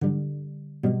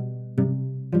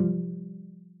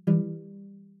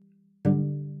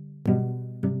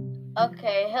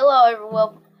Okay, hello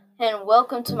everyone, and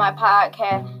welcome to my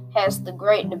podcast, The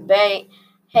Great Debate.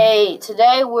 Hey,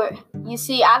 today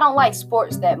I don't like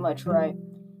sports that much, right?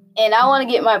 And I want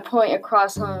to get my point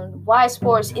across on why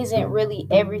sports isn't really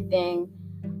everything.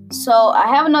 So I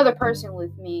have another person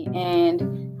with me,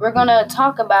 and we're gonna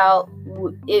talk about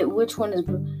which one is.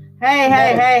 Hey.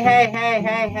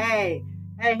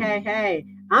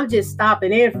 I'm just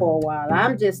stopping in for a while. But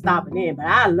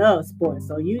I love sports.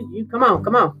 So you come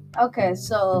on. Okay,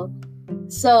 so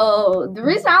the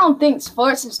reason I don't think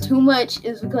sports is too much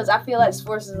is because I feel like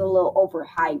sports is a little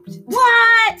overhyped.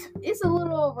 What? It's a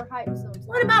little overhyped sometimes.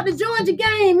 What about the Georgia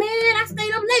game, man? I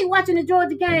stayed up late watching the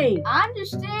Georgia game. I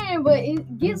understand, but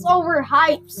it gets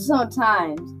overhyped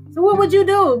sometimes. So what would you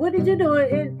do? What did you do?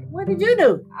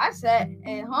 I sat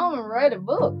at home and read a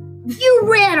book. You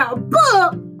read a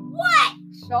book? What?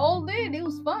 Sure did. It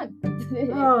was fun.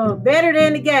 Oh, better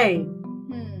than the game.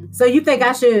 So you think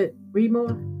I should read more?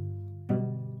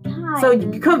 So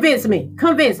convince me.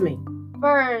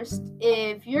 First,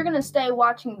 if you're going to stay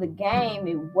watching the game,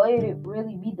 it wouldn't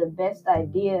really be the best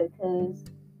idea because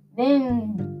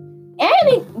then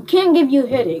it can give you a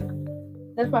headache.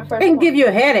 That's my first It can give you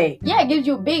a headache. Yeah, it gives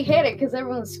you a big headache because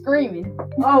everyone's screaming.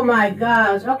 Oh my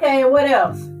gosh. Okay, and what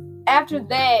else? After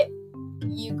that,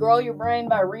 you grow your brain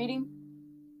by reading.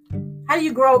 How do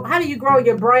you grow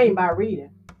your brain by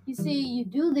reading? You see, you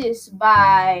do this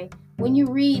by when you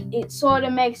read, it sort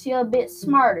of makes you a bit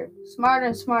smarter.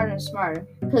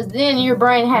 Because then your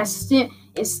brain is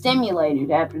stimulated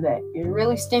after that. You're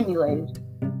really stimulated.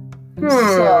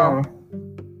 So,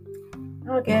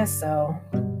 I guess so.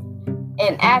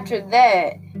 And after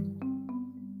that,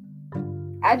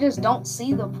 I just don't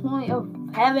see the point of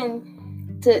having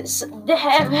to.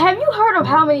 Have you heard of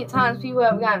how many times people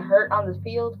have gotten hurt on the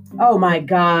field? Oh my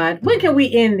God! When can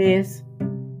we end this? 2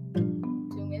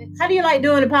 minutes. How do you like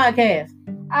doing the podcast?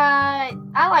 I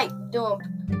like doing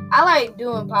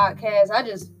podcasts. I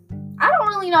don't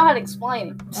really know how to explain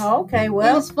it. Oh, okay.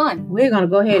 Well, it's fun. We're gonna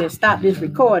go ahead and stop this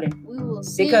recording. We will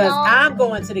see because I'm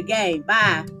going to the game.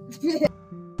 Bye.